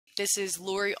This is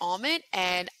Lori Almond,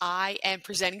 and I am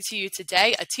presenting to you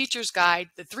today a teacher's guide,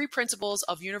 the 3 principles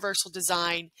of universal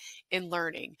design in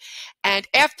learning. And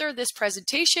after this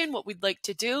presentation, what we'd like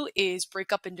to do is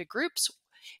break up into groups.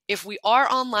 If we are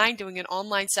online doing an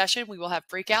online session, we will have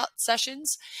breakout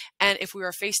sessions. And if we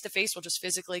are face-to-face, we'll just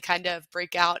physically kind of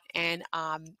break out and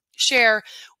share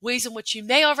ways in which you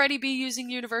may already be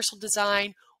using universal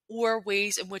design or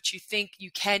ways in which you think you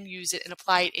can use it and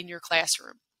apply it in your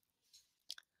classroom.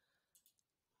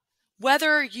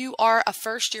 Whether you are a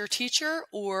first-year teacher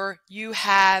or you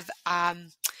have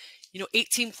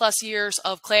 18 plus years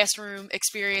of classroom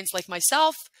experience like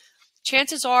myself,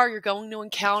 chances are you're going to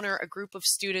encounter a group of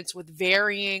students with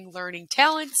varying learning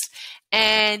talents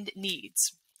and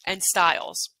needs and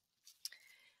styles.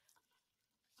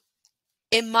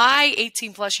 In my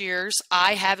 18 plus years,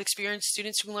 I have experienced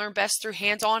students who learn best through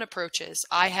hands-on approaches.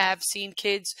 I have seen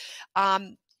kids,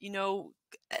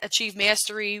 achieve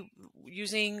mastery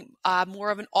using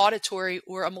more of an auditory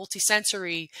or a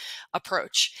multisensory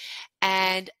approach.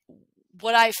 And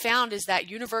what I found is that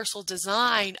universal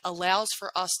design allows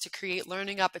for us to create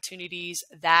learning opportunities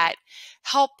that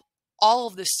help all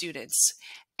of the students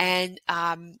and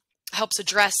helps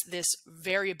address this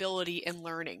variability in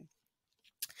learning.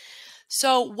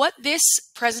 So what this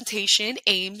presentation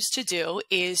aims to do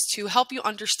is to help you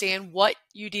understand what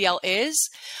UDL is.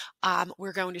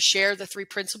 We're going to share the 3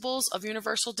 principles of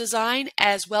universal design,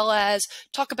 as well as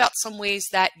talk about some ways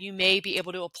that you may be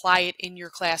able to apply it in your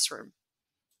classroom.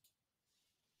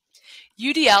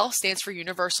 UDL stands for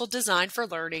Universal Design for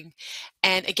Learning,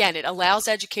 and again, it allows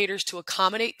educators to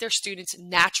accommodate their students'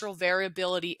 natural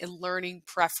variability in learning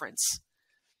preference.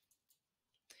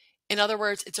 In other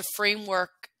words, it's a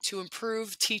framework to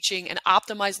improve teaching and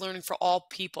optimize learning for all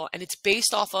people, and it's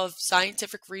based off of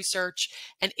scientific research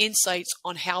and insights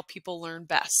on how people learn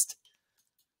best.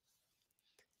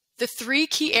 The 3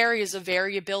 key areas of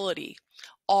variability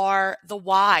are the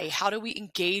why. How do we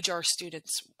engage our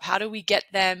students? How do we get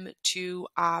them to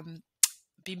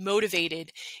be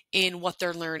motivated in what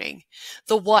they're learning?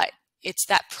 The what. It's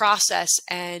that process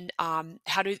and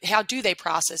how do they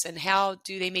process and how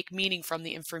do they make meaning from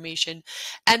the information?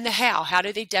 And the how. How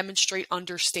do they demonstrate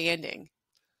understanding?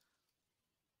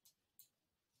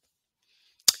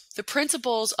 The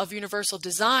principles of universal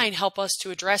design help us to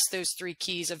address those 3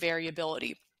 keys of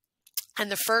variability.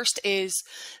 And the first is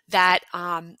that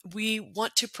we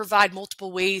want to provide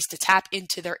multiple ways to tap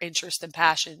into their interests and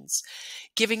passions,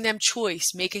 giving them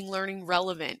choice, making learning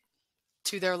relevant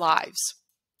to their lives.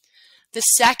 The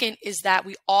second is that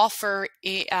we offer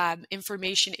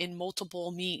information in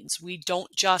multiple means. We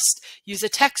don't just use a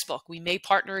textbook. We may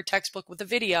partner a textbook with a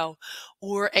video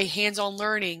or a hands-on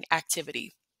learning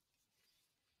activity.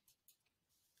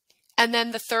 And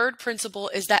then the third principle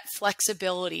is that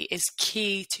flexibility is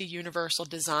key to universal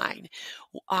design.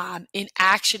 In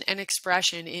action and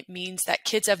expression, it means that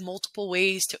kids have multiple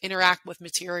ways to interact with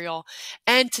material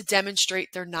and to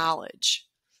demonstrate their knowledge.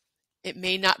 It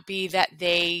may not be that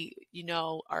they,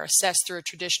 are assessed through a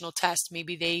traditional test.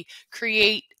 Maybe they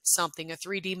create something, a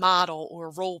 3D model or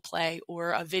a role play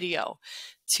or a video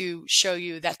to show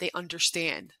you that they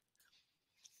understand.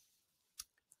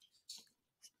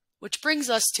 Which brings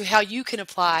us to how you can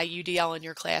apply UDL in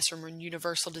your classroom or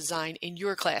universal design in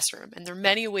your classroom. And there are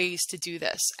many ways to do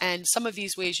this. And some of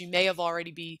these ways you may have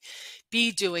already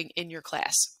be doing in your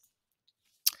class.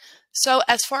 So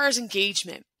as far as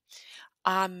engagement,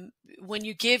 when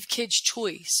you give kids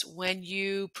choice, when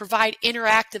you provide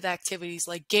interactive activities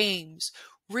like games,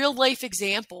 real life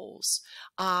examples,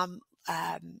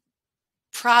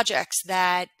 projects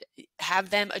that have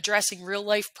them addressing real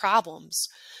life problems,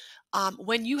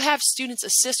 when you have students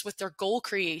assist with their goal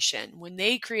creation, when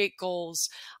they create goals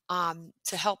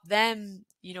to help them,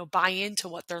 buy into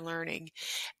what they're learning.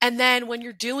 And then when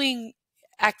you're doing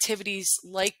activities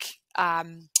like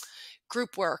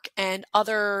group work and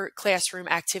other classroom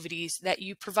activities, that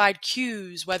you provide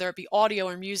cues, whether it be audio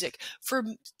or music, for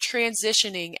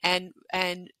transitioning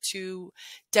and to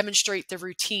demonstrate the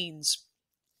routines,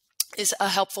 is a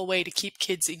helpful way to keep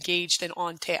kids engaged and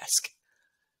on task.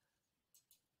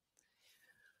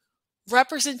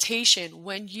 Representation,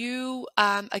 when you,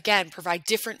 again, provide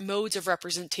different modes of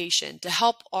representation to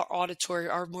help our auditory,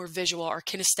 our more visual, our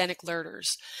kinesthetic learners.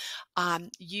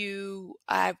 You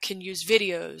can use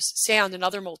videos, sound, and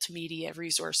other multimedia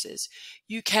resources.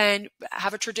 You can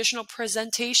have a traditional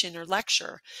presentation or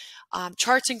lecture.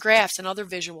 Charts and graphs and other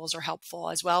visuals are helpful,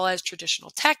 as well as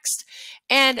traditional text.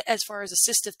 And as far as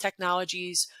assistive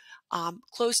technologies,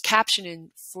 closed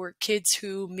captioning for kids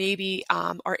who maybe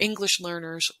are English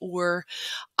learners or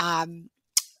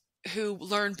who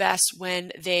learn best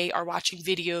when they are watching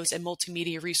videos and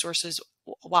multimedia resources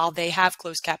while they have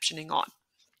closed captioning on.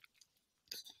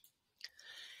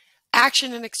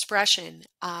 Action and expression.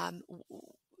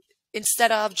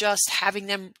 Instead of just having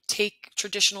them take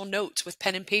traditional notes with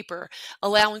pen and paper,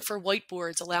 allowing for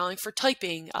whiteboards, allowing for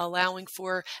typing, allowing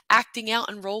for acting out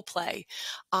and role play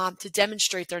to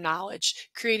demonstrate their knowledge,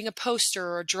 creating a poster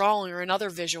or a drawing or another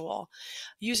visual,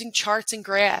 using charts and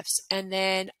graphs, and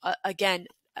then again,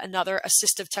 another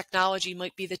assistive technology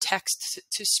might be the text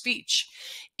to speech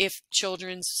if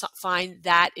children find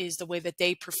that is the way that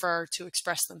they prefer to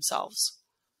express themselves.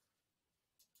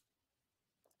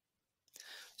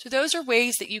 So those are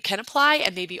ways that you can apply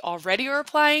and maybe already are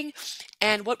applying.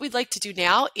 And what we'd like to do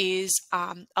now is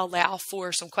allow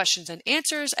for some questions and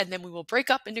answers, and then we will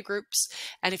break up into groups.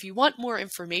 And if you want more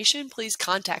information, please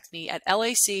contact me at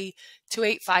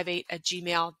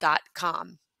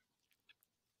lac2858@gmail.com.